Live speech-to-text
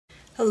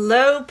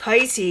Hello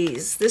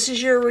Pisces, this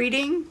is your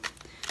reading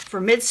for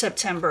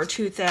mid-September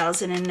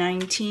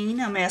 2019.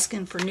 I'm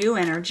asking for new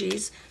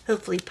energies,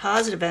 hopefully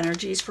positive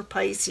energies for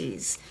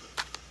Pisces.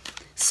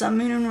 Sun,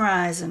 Moon, and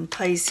Rising,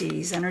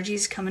 Pisces.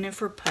 Energies coming in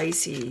for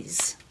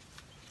Pisces.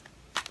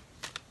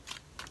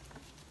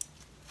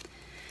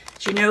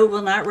 As you know, it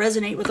will not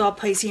resonate with all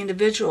Pisces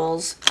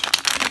individuals.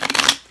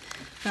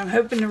 I'm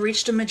hoping to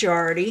reach the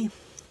majority.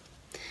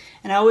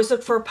 And I always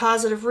look for a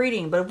positive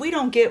reading, but if we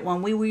don't get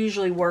one, we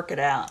usually work it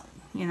out.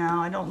 You know,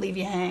 I don't leave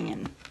you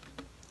hanging,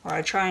 or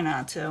I try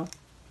not to.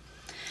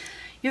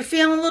 You're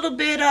feeling a little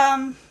bit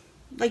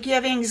like you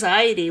have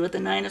anxiety with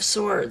the Nine of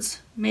Swords.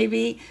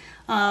 Maybe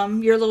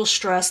you're a little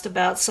stressed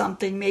about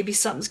something. Maybe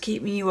something's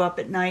keeping you up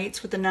at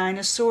nights with the Nine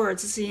of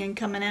Swords. It's the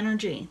incoming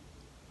energy.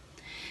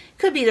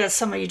 Could be that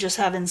some of you just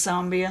have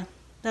insomnia.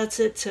 That's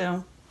it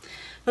too.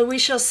 But we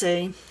shall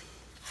see.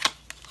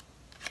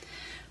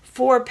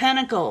 Four of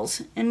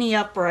Pentacles in the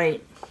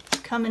upright.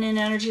 Coming in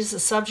energies, the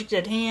subject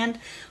at hand,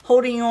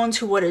 holding on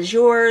to what is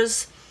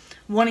yours,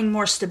 wanting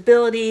more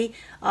stability.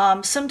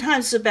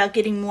 Sometimes it's about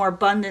getting more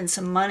abundance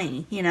and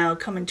money, you know,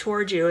 coming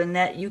towards you, and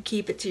that you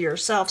keep it to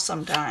yourself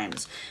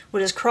sometimes.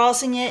 What is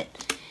crossing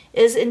it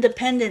is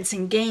independence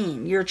and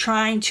gain. You're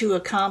trying to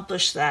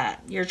accomplish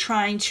that. You're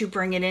trying to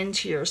bring it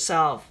into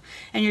yourself,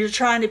 and you're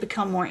trying to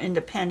become more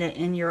independent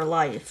in your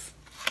life.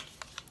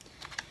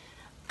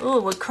 Oh,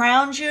 what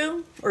crowns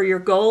you, or your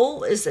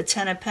goal, is the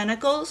Ten of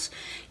Pentacles.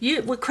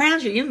 What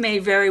crowns you, you may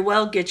very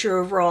well get your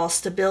overall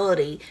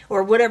stability,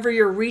 or whatever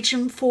you're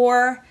reaching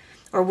for,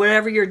 or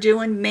whatever you're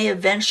doing may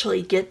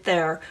eventually get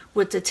there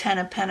with the Ten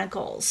of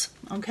Pentacles,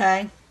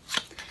 okay?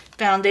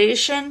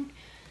 Foundation,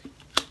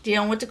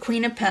 dealing with the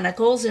Queen of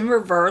Pentacles in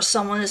reverse.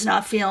 Someone is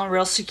not feeling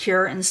real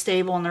secure and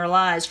stable in their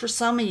lives. For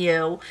some of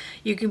you,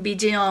 you could be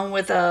dealing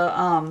with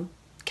a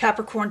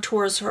Capricorn,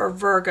 Taurus, or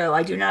Virgo.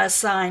 I do not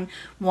assign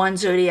one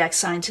zodiac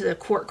sign to the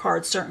court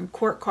cards, certain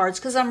court cards,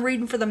 because I'm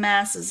reading for the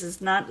masses.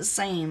 It's not the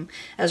same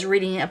as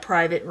reading a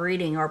private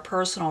reading or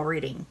personal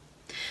reading.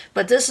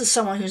 But this is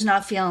someone who's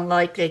not feeling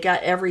like they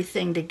got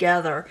everything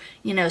together,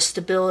 you know,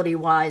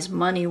 stability-wise,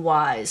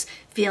 money-wise,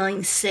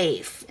 feeling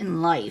safe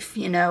in life,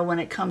 you know, when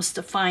it comes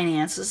to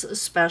finances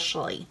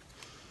especially.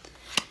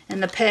 In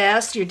the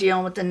past, you're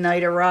dealing with the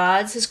Knight of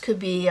Rods. This could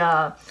be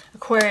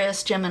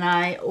Aquarius,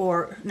 Gemini,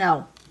 or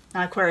no,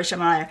 not Aquarius,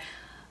 Gemini,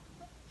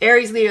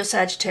 Aries, Leo,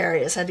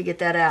 Sagittarius. Had to get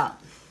that out.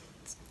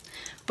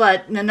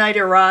 But the Knight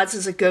of Rods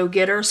is a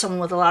go-getter, someone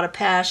with a lot of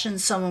passion,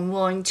 someone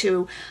willing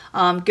to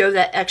go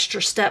that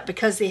extra step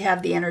because they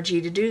have the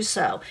energy to do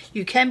so.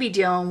 You can be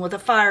dealing with a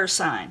fire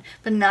sign,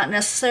 but not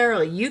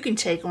necessarily. You can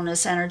take on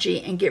this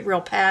energy and get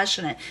real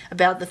passionate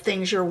about the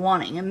things you're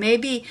wanting. And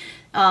maybe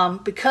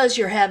because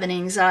you're having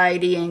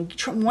anxiety and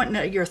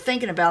you're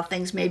thinking about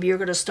things, maybe you're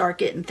going to start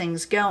getting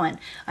things going.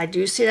 I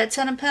do see that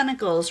Ten of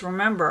Pentacles,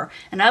 remember,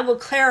 and I will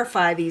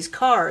clarify these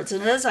cards.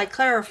 And as I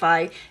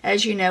clarify,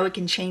 as you know, it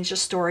can change the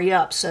story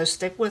up, so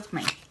stick with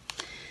me.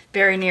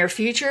 Very near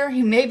future,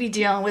 you may be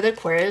dealing with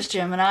Aquarius,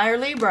 Gemini, or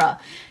Libra.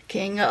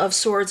 King of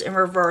Swords in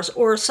reverse,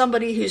 or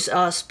somebody whose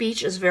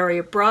speech is very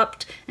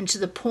abrupt and to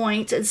the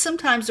point, and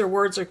sometimes their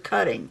words are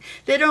cutting.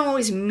 They don't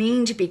always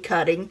mean to be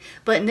cutting,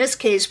 but in this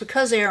case,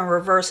 because they are in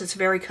reverse, it's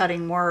very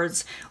cutting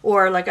words.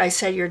 Or, like I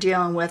said, you're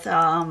dealing with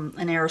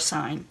an air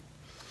sign.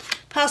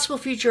 Possible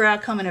future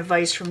outcome and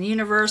advice from the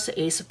universe, the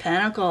Ace of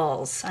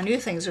Pentacles. I knew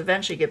things would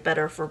eventually get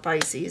better for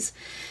Pisces.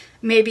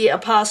 Maybe a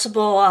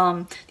possible,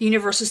 the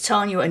universe is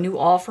telling you a new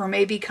offer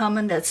may be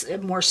coming that's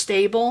more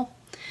stable.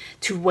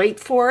 To wait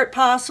for it,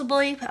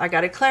 possibly. I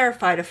got to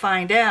clarify to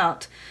find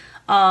out.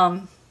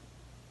 And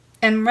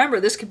remember,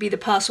 this could be the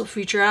possible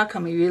future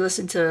outcome if you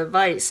listen to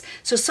advice.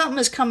 So something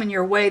is coming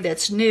your way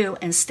that's new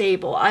and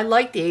stable. I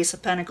like the Ace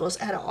of Pentacles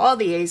out of all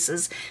the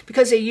aces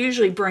because they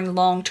usually bring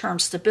long-term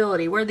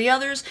stability, where the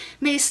others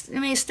may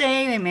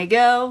stay, they may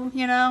go,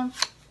 you know.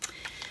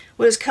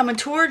 What is coming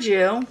towards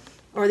you,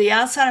 or the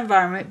outside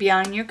environment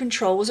beyond your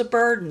control, is a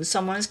burden.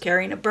 Someone is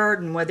carrying a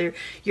burden, whether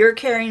you're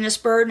carrying this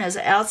burden as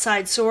an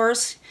outside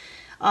source,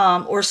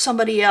 or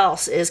somebody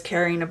else is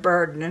carrying a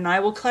burden, and I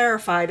will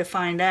clarify to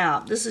find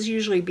out. This is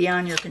usually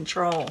beyond your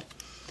control.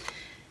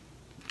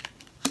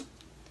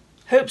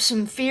 Hopes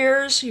and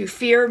fears. You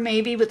fear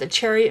maybe with the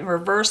Chariot in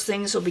reverse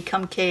things will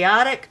become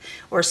chaotic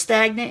or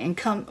stagnant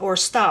and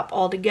stop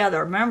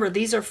altogether. Remember,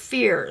 these are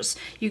fears.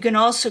 You can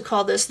also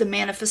call this the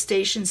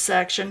manifestation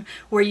section,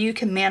 where you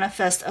can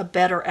manifest a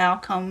better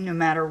outcome no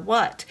matter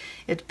what.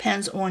 It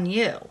depends on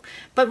you.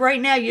 But right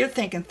now you're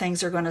thinking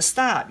things are going to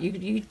stop.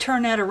 You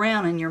turn that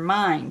around in your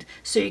mind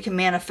so you can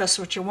manifest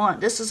what you want.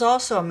 This is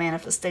also a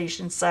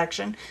manifestation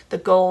section, the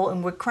goal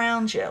and what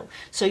crowns you.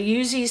 So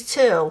use these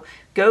two.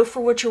 Go for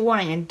what you're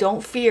wanting, and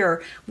don't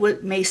fear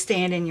what may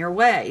stand in your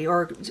way,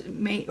 or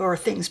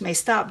things may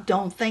stop.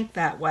 Don't think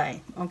that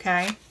way,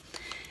 okay?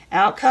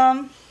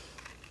 Outcome.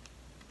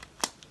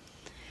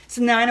 It's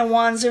the Nine of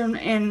Wands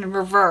in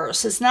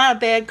reverse. It's not a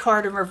bad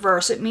card in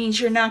reverse. It means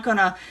you're not going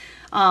to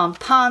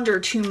ponder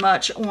too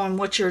much on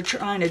what you're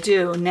trying to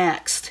do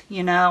next,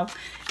 you know.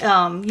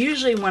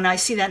 Usually when I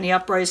see that in the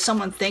upright,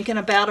 someone thinking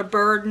about a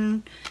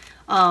burden,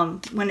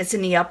 when it's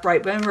in the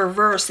upright. But in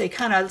reverse, they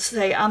kind of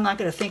say, I'm not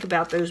going to think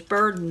about those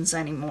burdens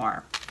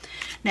anymore.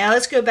 Now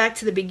let's go back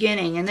to the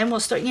beginning, and then we'll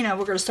start, you know,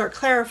 we're going to start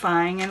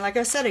clarifying. And like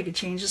I said, I could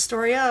change the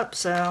story up,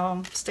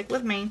 so stick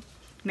with me,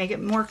 make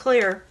it more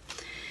clear.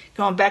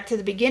 Going back to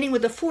the beginning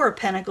with the Four of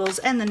Pentacles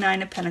and the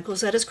Nine of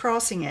Pentacles that is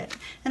crossing it.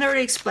 And I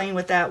already explained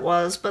what that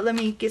was, but let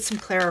me get some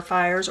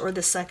clarifiers, or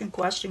the second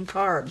question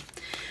card.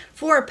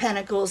 Four of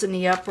Pentacles in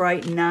the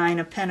upright, Nine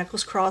of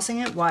Pentacles crossing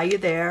it. Why are you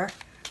there?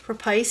 For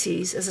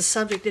Pisces as a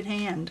subject at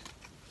hand.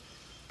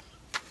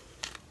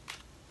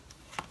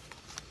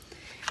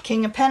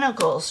 King of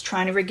Pentacles,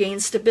 trying to regain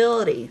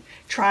stability,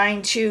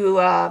 trying to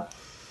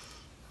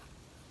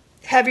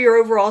have your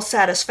overall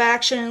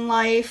satisfaction in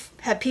life,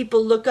 have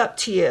people look up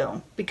to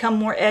you, become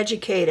more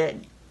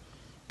educated,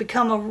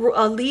 become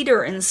a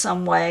leader in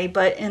some way,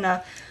 but in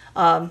a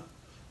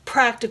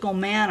practical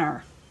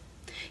manner.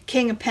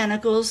 King of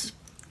Pentacles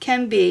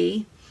can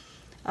be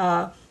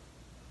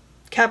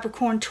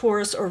Capricorn,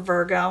 Taurus, or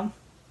Virgo.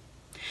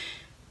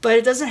 But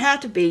it doesn't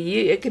have to be.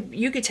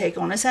 You could take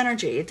on this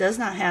energy. It does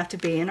not have to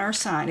be in our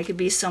sign. It could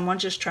be someone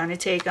just trying to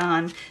take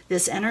on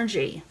this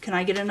energy. Can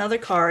I get another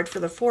card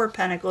for the Four of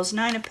Pentacles,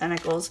 Nine of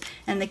Pentacles,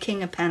 and the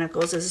King of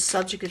Pentacles as a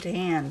subject at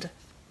hand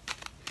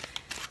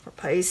for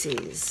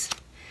Pisces?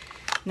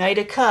 Knight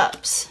of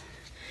Cups.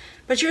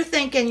 But you're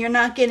thinking you're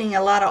not getting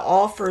a lot of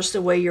offers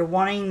the way you're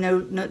wanting,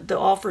 the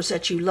offers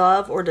that you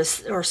love,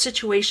 or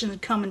situations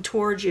coming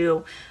towards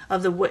you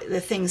of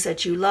the things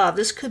that you love.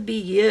 This could be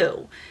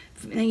you.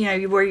 You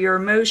know, where your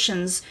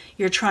emotions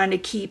you're trying to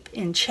keep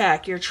in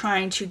check. You're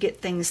trying to get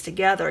things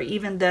together,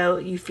 even though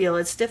you feel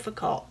it's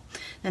difficult.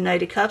 The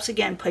Knight of Cups,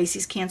 again,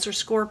 Pisces, Cancer,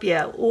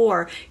 Scorpio.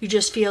 Or you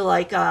just feel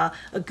like a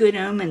good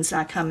omen's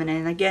not coming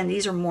in. Again,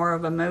 these are more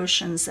of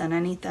emotions than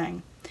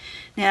anything.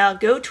 Now,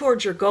 go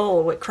towards your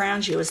goal. What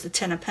crowns you is the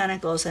Ten of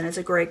Pentacles, and it's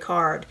a great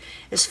card.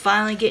 It's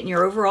finally getting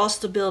your overall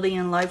stability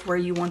in life where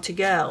you want to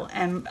go.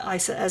 And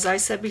as I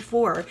said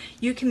before,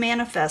 you can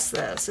manifest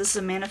this. This is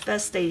a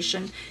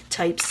manifestation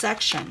type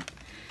section.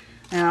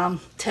 Now,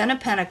 Ten of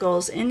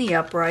Pentacles in the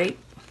upright.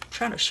 I'm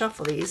trying to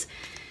shuffle these.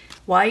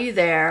 Why are you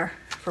there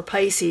for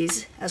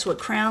Pisces as what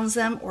crowns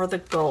them, or the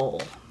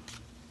goal?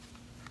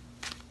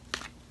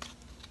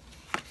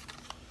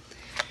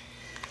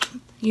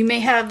 You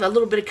may have a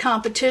little bit of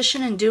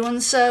competition in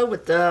doing so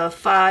with the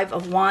Five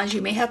of Wands.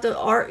 You may have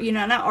to, you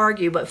know, not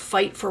argue, but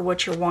fight for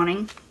what you're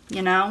wanting,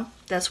 you know.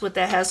 That's what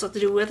that has to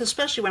do with,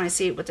 especially when I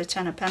see it with the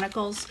Ten of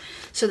Pentacles.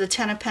 So the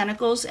Ten of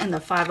Pentacles and the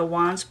Five of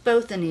Wands,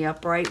 both in the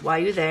upright. Why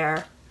are you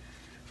there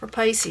for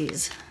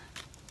Pisces?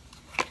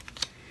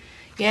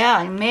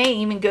 Yeah, you may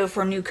even go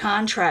for new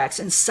contracts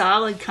and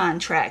solid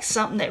contracts,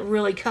 something that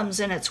really comes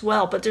in its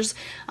well. But there's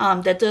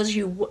that does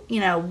you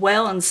know,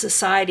 well in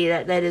society,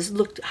 that is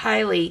looked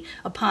highly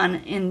upon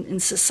in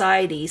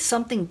society.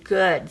 Something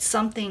good,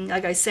 something,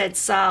 like I said,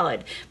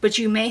 solid. But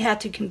you may have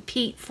to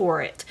compete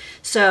for it.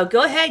 So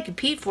go ahead,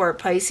 compete for it,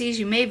 Pisces.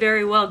 You may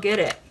very well get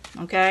it.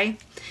 Okay,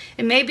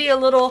 it may be a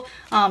little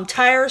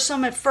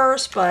tiresome at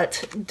first,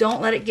 but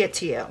don't let it get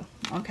to you.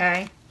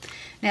 Okay.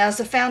 Now, as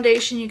the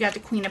foundation, you got the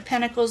Queen of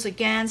Pentacles.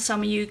 Again, some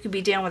of you could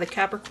be dealing with a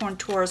Capricorn,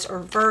 Taurus, or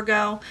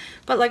Virgo.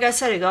 But like I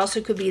said, it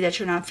also could be that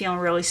you're not feeling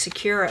really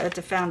secure at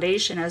the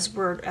foundation as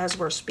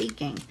we're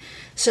speaking.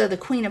 So the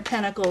Queen of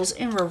Pentacles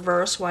in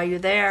reverse, why are you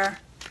there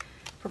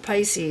for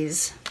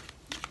Pisces?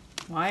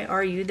 Why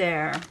are you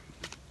there?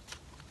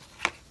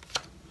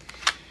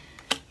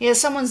 Yeah,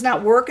 someone's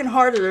not working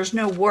hard, or there's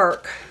no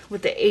work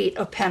with the Eight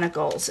of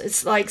Pentacles.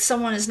 It's like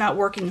someone is not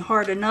working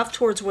hard enough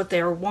towards what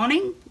they're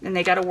wanting, and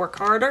they got to work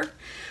harder.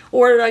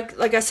 Or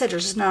like I said,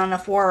 there's just not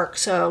enough work.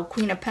 So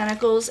Queen of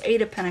Pentacles,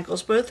 Eight of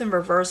Pentacles, both in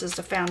reverse as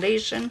the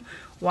foundation.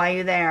 Why are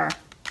you there?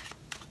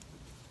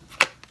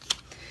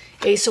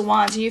 Ace of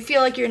Wands. And you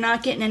feel like you're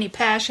not getting any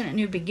passionate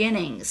new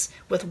beginnings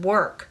with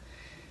work.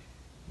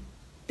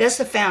 That's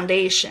the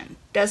foundation.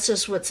 That's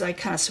just what's like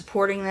kind of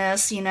supporting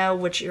this, you know,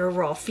 what your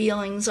overall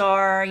feelings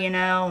are, you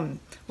know, and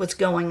what's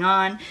going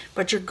on.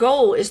 But your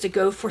goal is to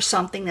go for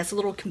something that's a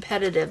little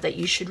competitive that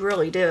you should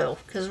really do.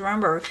 Because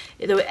remember,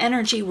 the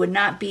energy would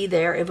not be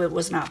there if it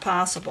was not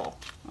possible.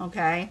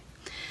 Okay?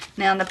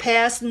 Now, in the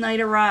past, the Knight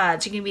of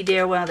Rods, you can be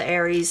there with the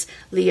Aries,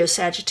 Leo,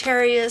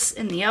 Sagittarius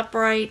in the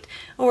upright.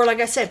 Or,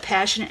 like I said,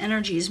 passionate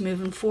energy is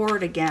moving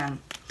forward again.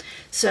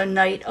 So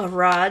Knight of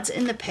Rods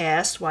in the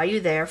past, why are you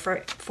there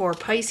for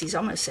Pisces? I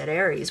almost said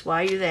Aries.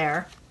 Why are you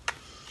there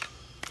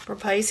for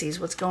Pisces?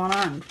 What's going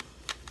on?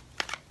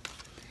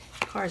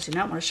 Cards do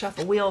not want to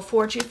shuffle. Wheel of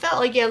Fortune. You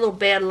felt like you had a little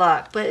bad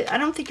luck, but I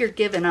don't think you're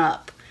giving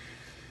up.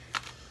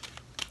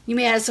 You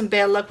may have some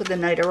bad luck with the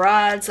Knight of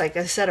Rods, like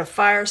I said, a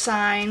fire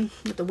sign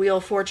with the Wheel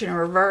of Fortune in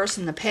reverse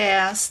in the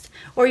past.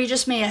 Or you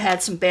just may have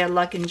had some bad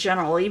luck in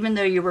general, even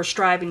though you were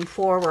striving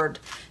forward.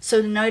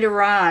 So the Knight of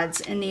Rods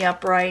in the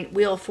upright,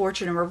 Wheel of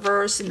Fortune in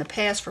reverse in the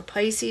past for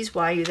Pisces.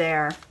 Why are you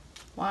there?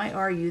 Why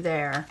are you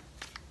there?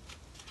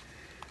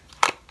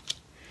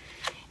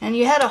 And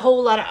you had a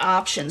whole lot of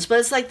options, but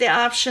it's like the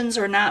options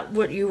are not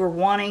what you were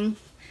wanting.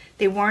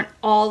 They weren't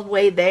all the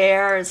way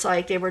there. It's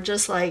like they were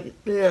just like,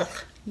 ugh,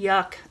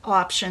 yuck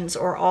options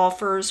or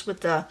offers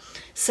with the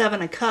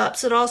Seven of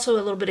Cups. It also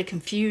a little bit of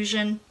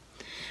confusion.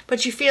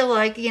 But you feel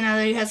like, you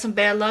know, you had some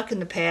bad luck in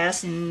the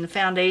past, and in the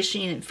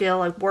foundation you didn't feel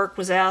like work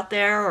was out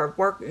there,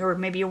 or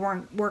maybe you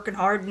weren't working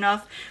hard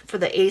enough for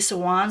the Ace of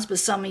Wands, but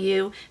some of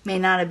you may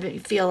not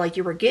feel like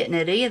you were getting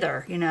it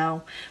either, you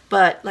know.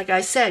 But like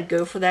I said,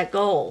 go for that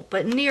goal.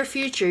 But in the near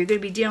future, you're going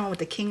to be dealing with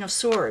the King of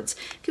Swords.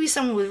 It could be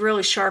someone with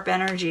really sharp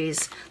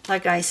energies.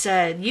 Like I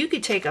said, you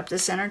could take up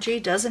this energy.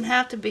 It doesn't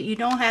have to be, you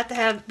don't have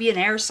to be an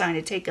air sign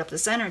to take up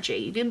this energy.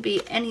 You can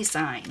be any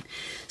sign.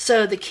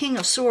 So the King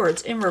of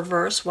Swords in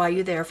reverse while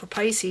you're there for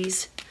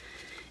Pisces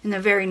in the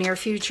very near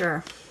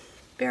future.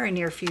 Very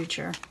near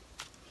future.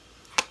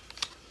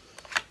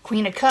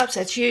 Queen of Cups,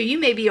 that's you. You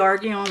may be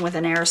arguing with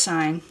an air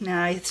sign.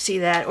 Now I see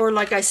that. Or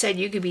like I said,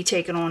 you could be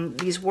taking on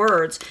these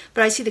words.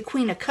 But I see the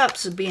Queen of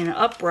Cups as being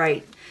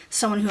upright.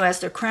 Someone who has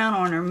their crown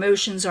on, their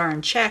emotions are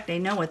in check. They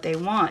know what they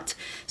want.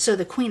 So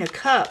the Queen of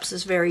Cups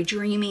is very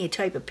dreamy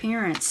type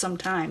appearance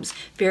sometimes.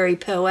 Very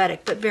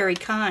poetic, but very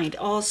kind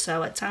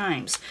also at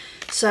times.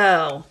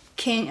 So,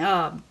 King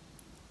of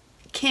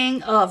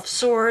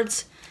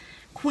Swords,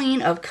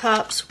 Queen of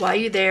Cups, while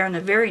you're there in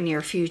the very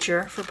near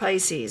future for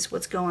Pisces.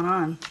 What's going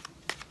on?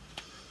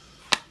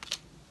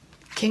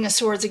 King of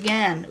Swords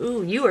again.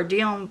 Ooh, you are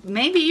dealing,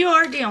 maybe you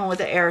are dealing with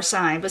an air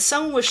sign, but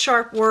someone with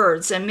sharp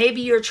words, and maybe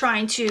you're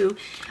trying to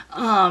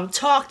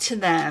talk to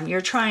them.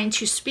 You're trying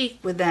to speak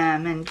with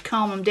them and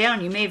calm them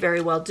down. You may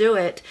very well do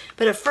it,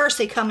 but at first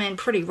they come in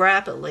pretty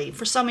rapidly.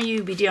 For some of you,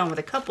 you'd be dealing with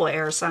a couple of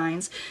air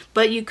signs,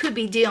 but you could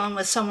be dealing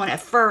with someone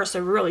at first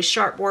with really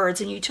sharp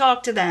words, and you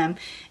talk to them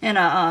in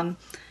a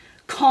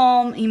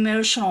calm,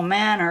 emotional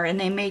manner, and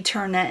they may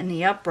turn that in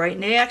the upright,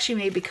 and they actually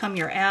may become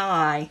your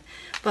ally.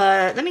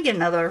 But let me get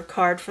another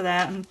card for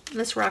that, and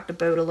let's rock the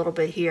boat a little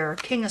bit here.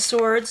 King of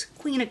Swords,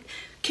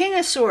 King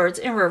of Swords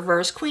in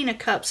reverse, Queen of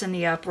Cups in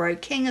the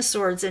upright, King of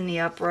Swords in the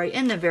upright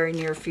in the very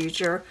near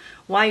future.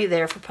 Why are you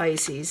there for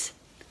Pisces?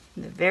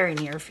 In the very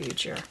near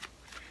future.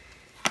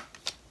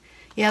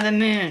 Yeah, the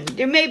Moon.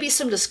 There may be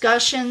some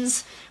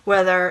discussions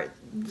whether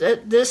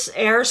this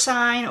air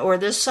sign or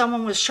this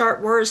someone with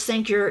sharp words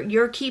think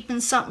you're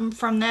keeping something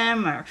from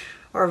them,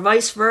 or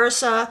vice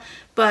versa,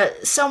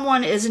 but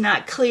someone is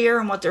not clear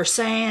on what they're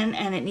saying,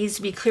 and it needs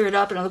to be cleared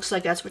up, and it looks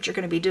like that's what you're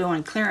going to be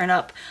doing, clearing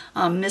up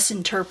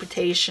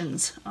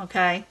misinterpretations,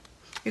 okay?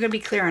 You're going to be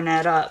clearing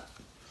that up.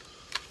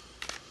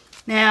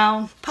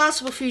 Now,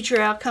 possible future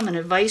outcome and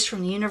advice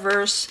from the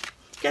universe.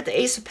 You got the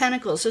Ace of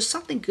Pentacles. So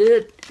something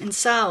good and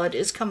solid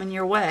is coming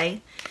your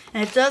way,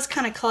 and it does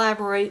kind of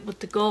collaborate with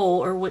the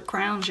goal or what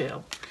crowns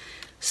you.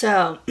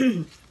 So,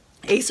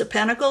 Ace of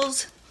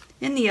Pentacles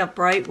in the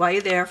upright while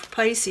you're there for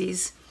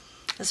Pisces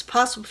as a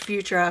possible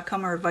future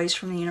outcome or advice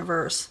from the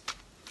universe.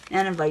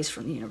 And advice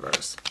from the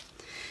universe.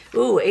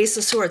 Ooh, Ace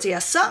of Swords. Yeah,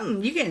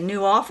 something, you get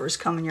new offers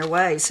coming your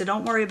way, so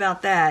don't worry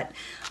about that.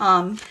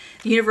 The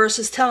universe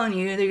is telling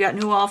you that you got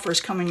new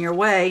offers coming your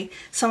way.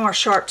 Some are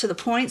sharp to the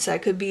point, so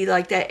that could be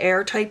like that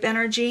air type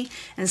energy,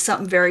 and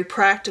something very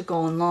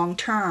practical and long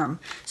term.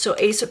 So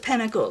Ace of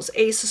Pentacles,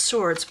 Ace of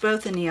Swords,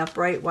 both in the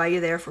upright while you're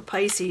there for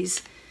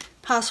Pisces.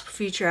 Possible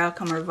future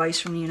outcome or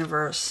advice from the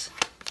universe.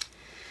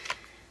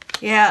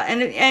 Yeah,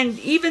 and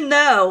even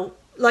though,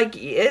 like,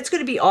 it's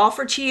going to be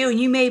offered to you, and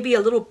you may be a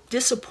little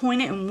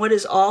disappointed in what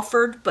is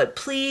offered, but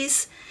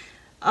please,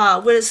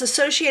 what is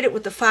associated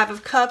with the Five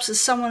of Cups is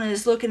someone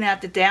is looking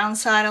at the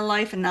downside of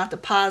life and not the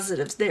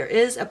positives. There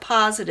is a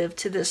positive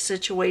to this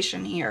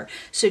situation here.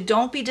 So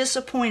don't be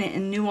disappointed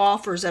in new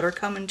offers that are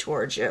coming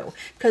towards you,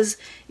 because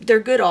they're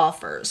good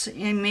offers,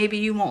 and maybe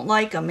you won't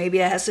like them. Maybe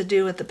it has to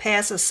do with the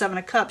past of Seven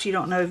of Cups. You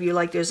don't know if you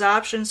like those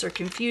options, or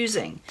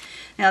confusing.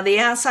 Now, the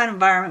outside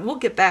environment, we'll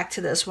get back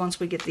to this once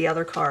we get the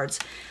other cards.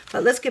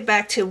 But let's get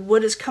back to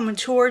what is coming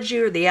towards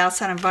you, or the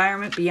outside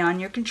environment beyond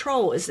your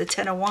control, is the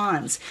Ten of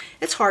Wands.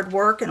 It's hard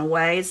work in a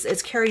way.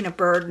 It's carrying a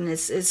burden.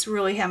 It's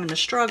really having to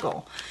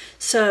struggle.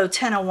 So,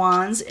 Ten of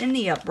Wands in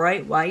the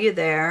upright while you're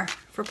there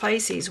for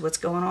Pisces. What's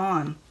going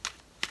on?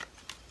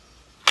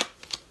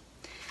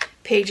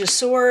 Page of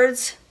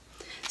Swords.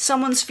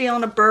 Someone's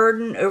feeling a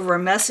burden over a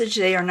message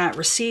they are not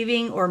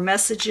receiving, or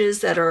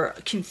messages that are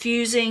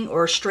confusing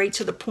or straight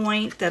to the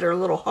point that are a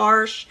little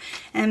harsh,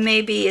 and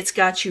maybe it's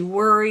got you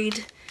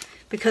worried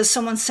because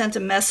someone sent a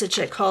message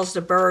that caused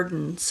a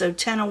burden. So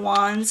Ten of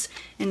Wands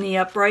in the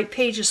upright,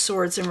 Page of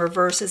Swords in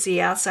reverse as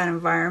the outside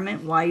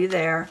environment while you're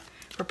there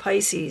for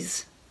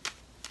Pisces.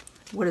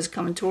 What is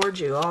coming towards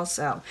you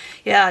also.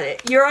 Yeah,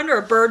 you're under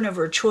a burden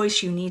over a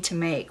choice you need to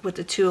make with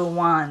the Two of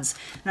Wands.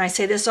 And I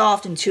say this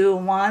often, Two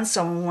of Wands,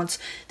 someone wants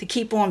to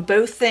keep on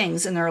both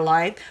things in their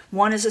life.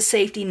 One is a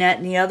safety net,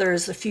 and the other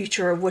is the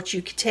future of what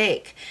you could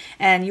take.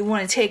 And you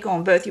want to take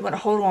on both. You want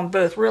to hold on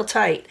both real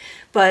tight.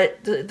 But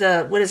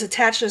what is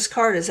attached to this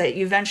card is that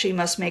you eventually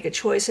must make a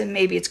choice, and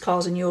maybe it's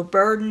causing you a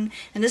burden,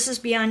 and this is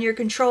beyond your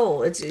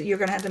control. You're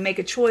going to have to make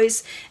a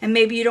choice, and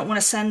maybe you don't want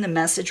to send the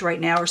message right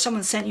now, or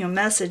someone sent you a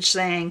message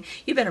saying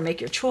you better make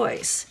your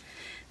choice.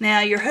 Now,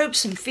 your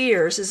hopes and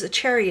fears is a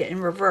Chariot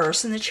in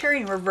reverse, and the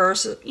Chariot in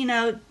reverse, you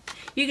know,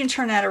 you can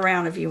turn that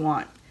around if you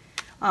want.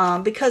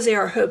 Because they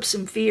are hopes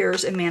and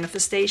fears and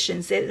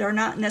manifestations, they are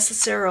not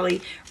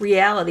necessarily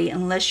reality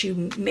unless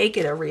you make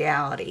it a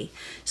reality.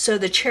 So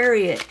the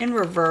Chariot in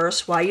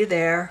reverse, while you're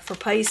there, for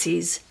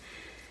Pisces,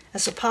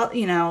 as a,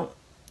 you know,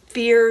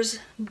 fears,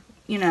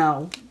 you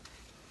know,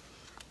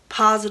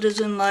 positives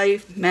in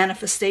life,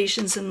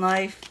 manifestations in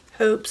life,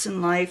 hopes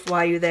in life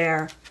while you're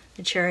there.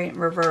 The Chariot in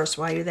reverse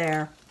while you're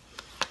there.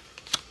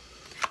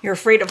 You're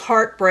afraid of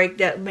heartbreak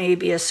that may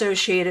be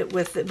associated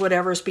with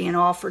whatever's being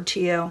offered to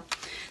you.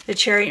 The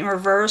Chariot in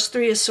reverse,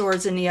 Three of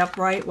Swords in the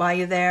upright while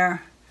you're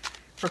there.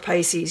 For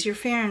Pisces, you're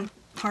fearing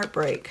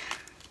heartbreak.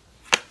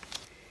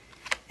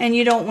 And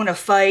you don't want to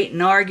fight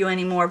and argue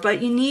anymore,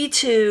 but you need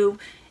to,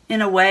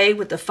 in a way,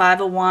 with the Five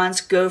of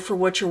Wands, go for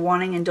what you're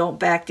wanting and don't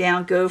back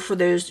down. Go for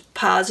those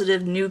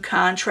positive new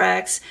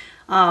contracts.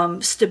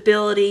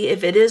 Stability.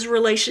 If it is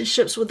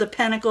relationships with the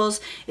Pentacles,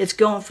 it's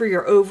going for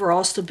your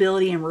overall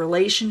stability in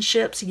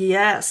relationships.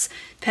 Yes,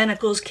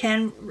 Pentacles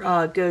can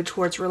go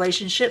towards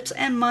relationships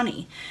and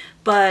money.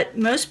 But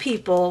most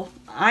people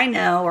I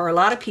know, or a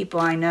lot of people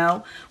I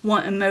know,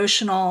 want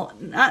emotional,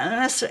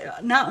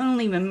 not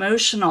only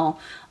emotional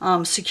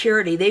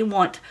security, they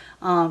want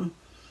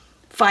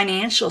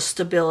financial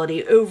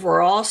stability,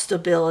 overall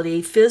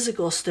stability,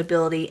 physical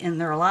stability in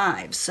their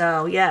lives.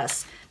 So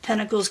yes,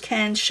 Pentacles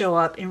can show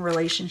up in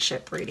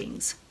relationship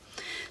readings.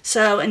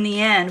 So in the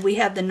end, we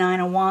have the Nine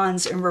of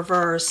Wands in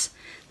reverse.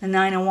 The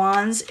Nine of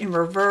Wands in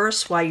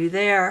reverse while you're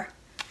there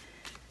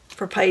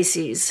for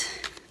Pisces.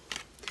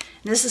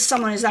 And this is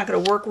someone who's not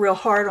going to work real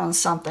hard on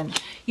something.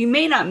 You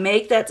may not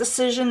make that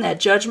decision, that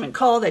judgment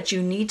call that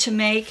you need to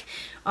make,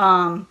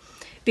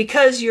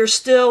 because you're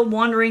still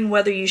wondering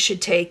whether you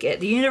should take it.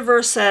 The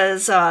universe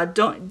says,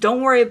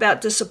 don't worry about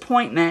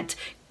disappointment.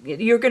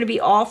 You're going to be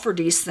offered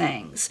these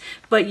things.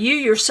 But you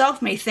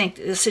yourself may think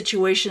the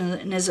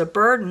situation is a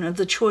burden of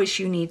the choice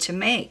you need to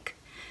make.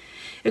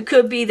 It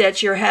could be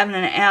that you're having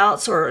an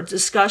outs or a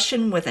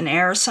discussion with an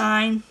air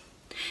sign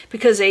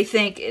because they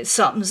think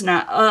something's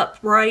not up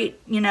right,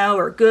 you know,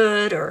 or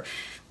good, or,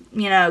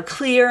 you know,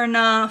 clear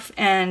enough.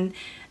 And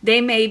they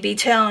may be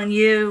telling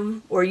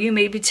you, or you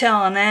may be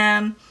telling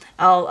them,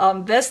 I'll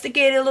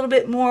investigate it a little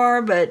bit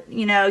more, but,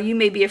 you know, you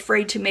may be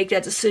afraid to make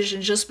that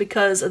decision just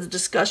because of the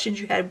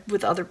discussions you had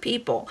with other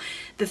people.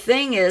 The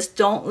thing is,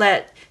 don't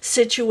let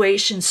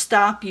situations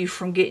stop you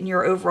from getting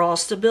your overall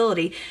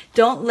stability.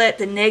 Don't let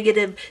the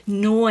negative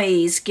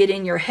noise get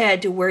in your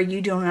head to where you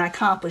do not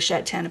accomplish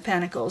that Ten of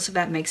Pentacles, if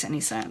that makes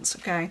any sense,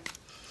 okay?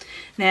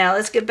 Now,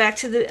 let's get back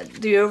to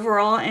the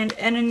overall and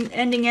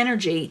ending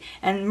energy.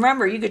 And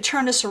remember, you could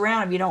turn this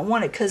around if you don't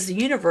want it, because the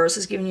universe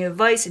is giving you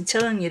advice and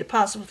telling you the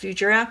possible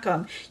future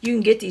outcome. You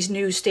can get these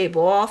new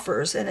stable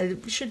offers, and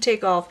it should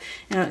take off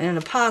in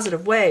a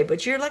positive way.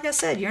 But you're, like I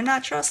said, you're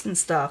not trusting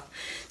stuff.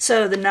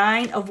 So the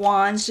Nine of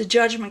Wands, the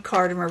Judgment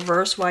card in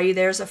reverse, while you're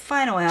there is a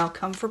final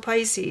outcome for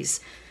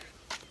Pisces.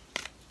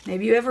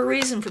 Maybe you have a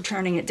reason for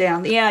turning it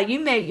down. Yeah,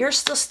 you're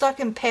still stuck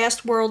in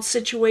past world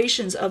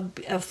situations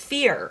of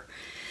fear.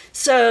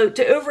 So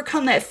to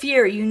overcome that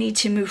fear, you need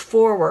to move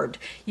forward.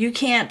 You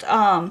can't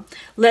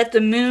let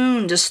the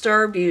moon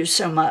disturb you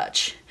so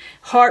much.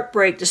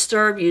 Heartbreak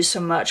disturb you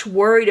so much.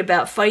 Worried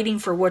about fighting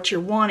for what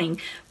you're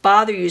wanting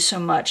bother you so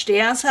much.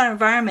 The outside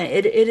environment,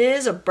 it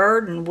is a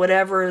burden,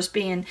 whatever is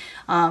being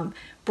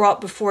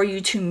brought before you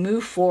to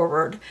move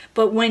forward.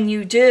 But when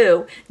you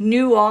do,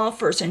 new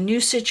offers and new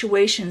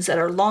situations that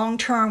are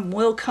long-term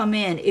will come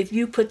in if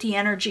you put the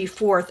energy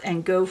forth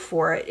and go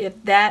for it,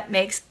 if that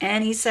makes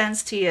any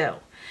sense to you.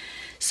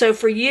 So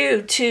for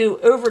you to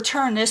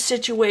overturn this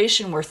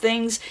situation where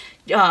things,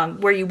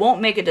 where you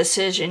won't make a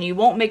decision, you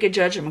won't make a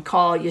judgment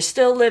call, you're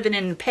still living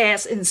in the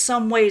past in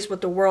some ways with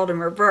the world in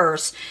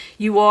reverse,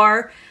 you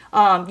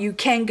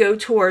can go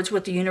towards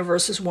what the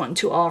universe is wanting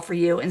to offer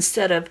you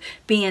instead of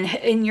being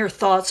in your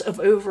thoughts of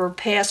over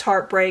past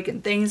heartbreak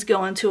and things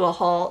going to a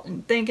halt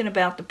and thinking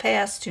about the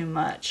past too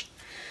much.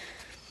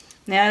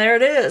 Now there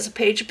it is, a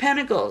Page of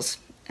Pentacles.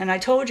 And I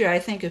told you I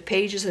think of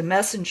pages and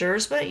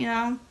messengers, but you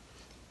know,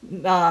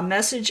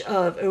 message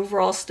of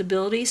overall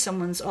stability.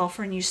 Someone's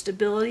offering you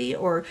stability,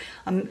 or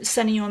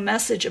sending you a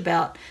message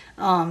about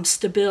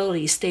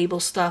stability, stable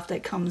stuff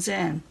that comes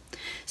in.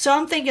 So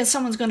I'm thinking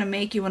someone's going to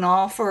make you an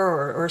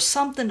offer or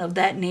something of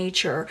that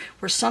nature,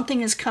 where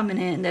something is coming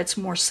in that's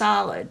more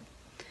solid.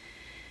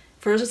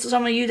 For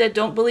some of you that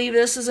don't believe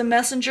this is a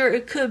messenger,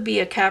 it could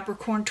be a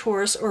Capricorn,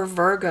 Taurus, or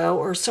Virgo,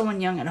 or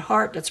someone young at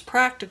heart that's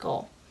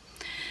practical.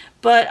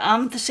 But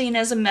I'm seeing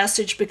as a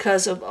message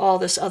because of all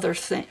these other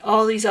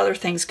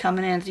things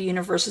coming in. The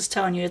universe is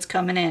telling you it's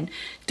coming in.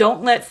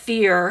 Don't let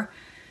fear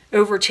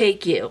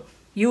overtake you.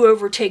 You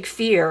overtake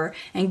fear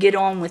and get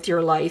on with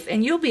your life,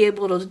 and you'll be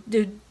able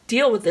to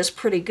deal with this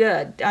pretty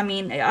good. I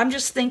mean, I'm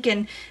just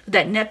thinking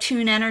that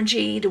Neptune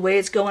energy, the way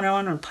it's going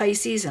on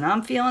Pisces, and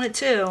I'm feeling it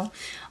too.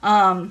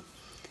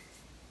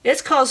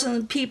 It's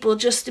causing people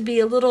just to be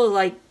a little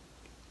like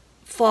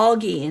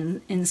foggy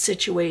in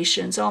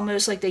situations,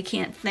 almost like they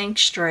can't think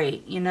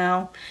straight, you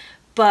know.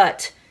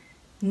 But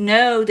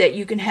know that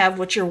you can have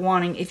what you're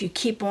wanting if you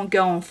keep on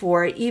going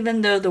for it,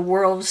 even though the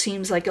world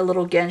seems like a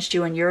little against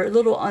you and you're a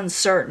little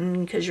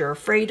uncertain because you're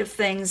afraid of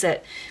things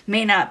that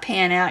may not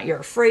pan out. You're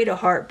afraid of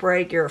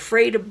heartbreak, you're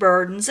afraid of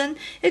burdens, and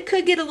it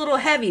could get a little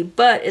heavy,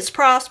 but it's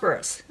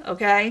prosperous.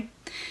 Okay,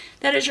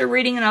 that is your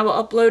reading, and I will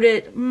upload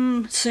it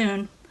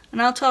soon,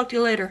 and I'll talk to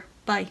you later.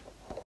 Bye.